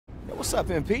What's up,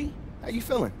 MP? How you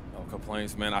feeling? No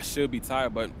complaints, man. I should be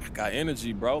tired, but I got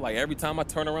energy, bro. Like, every time I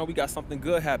turn around, we got something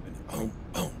good happening. Boom,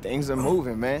 boom. Things are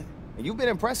moving, man. And you've been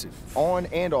impressive, on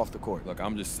and off the court. Look,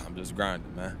 I'm just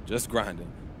grinding, man. Just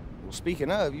grinding. Well,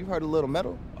 speaking of, you've heard of Little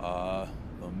Metal?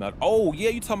 Little Metal. Oh, yeah,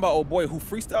 you talking about old boy who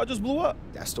freestyle just blew up?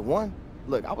 That's the one.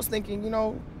 Look, I was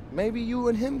thinking, maybe you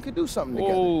and him could do something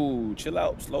together. Oh, chill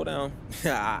out, slow down.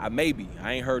 Maybe.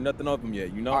 I ain't heard nothing of him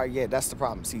yet, you know? All right, yeah, that's the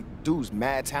problem. See, dude's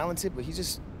mad talented, but he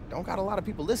just don't got a lot of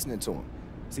people listening to him.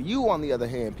 See, you, on the other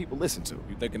hand, people listen to.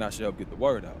 You thinking I should help get the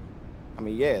word out? I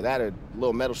mean, yeah, that or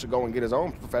Little Metal should go and get his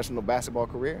own professional basketball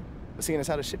career. But seeing as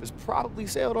how the ship has probably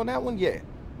sailed on that one, yeah,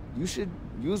 you should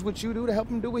use what you do to help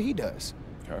him do what he does.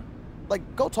 Okay.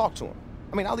 Like, go talk to him.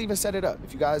 I mean, I'll even set it up.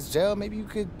 If you guys gel, maybe you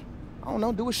could, I don't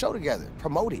know, do a show together,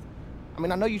 promote it. I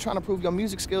mean, I know you're trying to prove your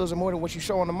music skills are more than what you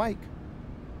show on the mic.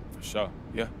 For sure,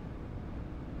 yeah.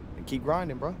 And keep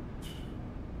grinding, bro.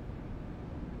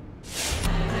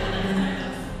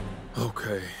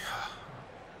 Okay.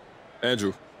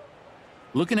 Andrew.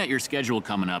 Looking at your schedule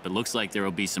coming up, it looks like there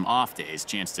will be some off days,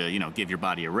 chance to, give your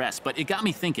body a rest. But it got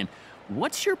me thinking,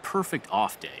 what's your perfect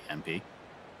off day, MP?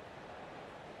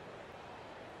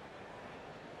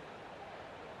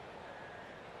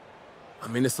 I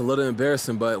mean, it's a little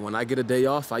embarrassing, but when I get a day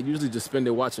off, I usually just spend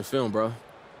it watching film, bro.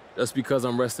 Just because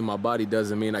I'm resting my body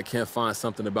doesn't mean I can't find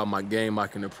something about my game I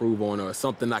can improve on or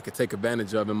something I can take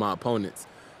advantage of in my opponents.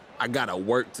 I gotta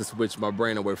work to switch my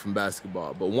brain away from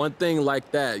basketball. But one thing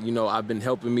like that, I've been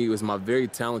helping me was my very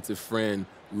talented friend,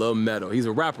 Lil Metle. He's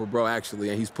a rapper, bro, actually,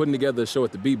 and he's putting together a show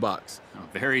at the B-Box.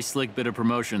 A very slick bit of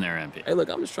promotion there, MP. Hey, look,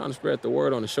 I'm just trying to spread the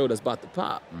word on the show that's about to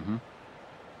pop. Mm-hmm.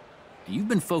 You've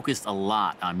been focused a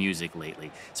lot on music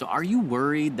lately, so are you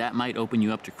worried that might open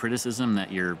you up to criticism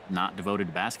that you're not devoted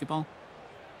to basketball?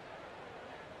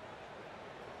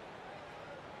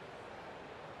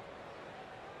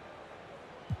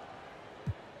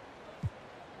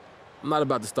 I'm not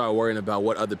about to start worrying about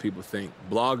what other people think.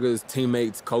 Bloggers,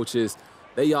 teammates, coaches,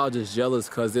 they all just jealous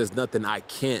because there's nothing I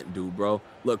can't do, bro.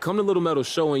 Look, come to Little Metal's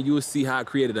show and you'll see how I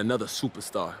created another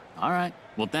superstar. All right.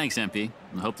 Well, thanks, MP.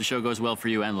 I hope the show goes well for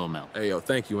you and Lil Mel. Hey, yo,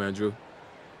 thank you, Andrew.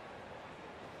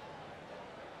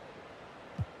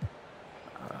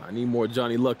 I need more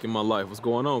Johnny Luck in my life. What's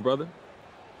going on, brother?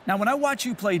 Now, when I watch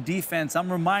you play defense,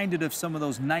 I'm reminded of some of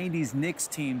those 90s Knicks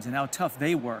teams and how tough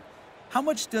they were. How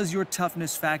much does your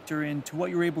toughness factor into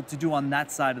what you're able to do on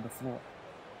that side of the floor?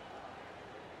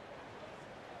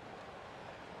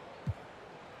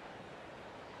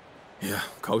 Yeah,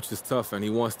 coach is tough, and he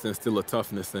wants to instill a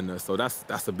toughness in us. So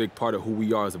that's a big part of who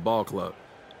we are as a ball club.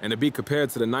 And to be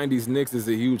compared to the 90s Knicks is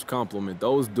a huge compliment.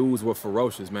 Those dudes were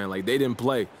ferocious, man. Like, they didn't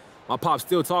play. My pop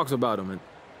still talks about them, and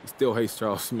he still hates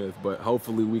Charles Smith. But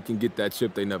hopefully we can get that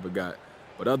chip they never got.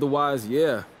 But otherwise,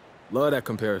 yeah, love that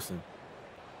comparison.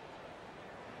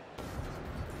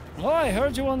 Oh, I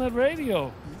heard you on the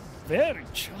radio. Very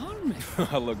charming.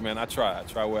 Look, man, I try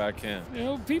where I can.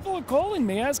 People are calling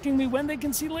me, asking me when they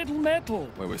can see Little Metal.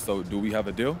 Wait, so do we have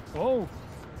a deal? Oh,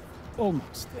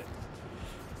 almost.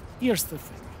 Here's the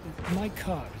thing. My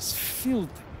car is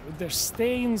filthy. There's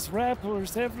stains,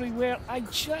 wrappers everywhere. I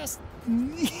just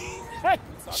need... I'm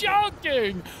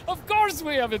joking! Of course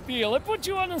we have a deal. I put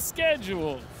you on a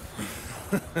schedule.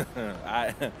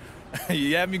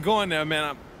 You had me going there,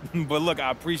 man. But look,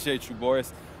 I appreciate you,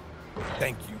 Boris.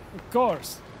 Thank you. Of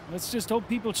course. Let's just hope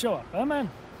people show up, huh, man?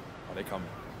 Oh, they coming.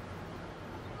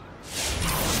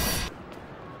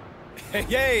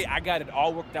 Hey, I got it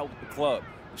all worked out with the club.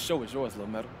 The show is yours, Lil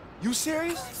Metal. You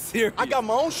serious? Serious. I got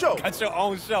my own show. Got your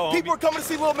own show, homie. People are coming to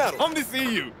see Lil Metal. Come to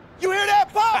see you. You hear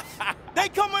that, Pops? They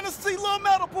coming to see Lil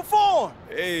Metal perform.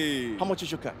 Hey. How much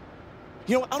is your cut?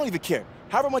 You know what? I don't even care.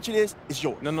 However much it is, it's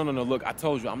yours. No. Look, I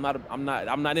told you, I'm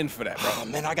not in for that, bro. Oh,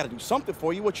 man, I gotta do something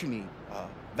for you. What you need?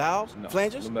 Valves? No,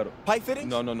 flanges? Lil Metal. Pipe fittings?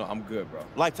 No, I'm good, bro.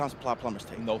 Lifetime supply plumber's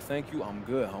tape. No, thank you. I'm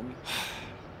good, homie.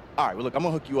 All right, well, look, I'm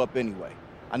gonna hook you up anyway.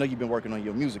 I know you've been working on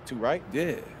your music too, right?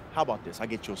 Yeah. How about this? I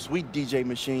get you a sweet DJ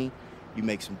machine, you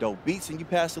make some dope beats, and you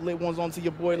pass the lit ones on to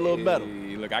your boy, Lil Metal.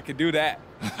 Hey, look, I could do that.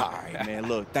 All right, man,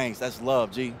 look, thanks. That's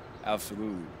love, G.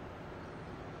 Absolutely.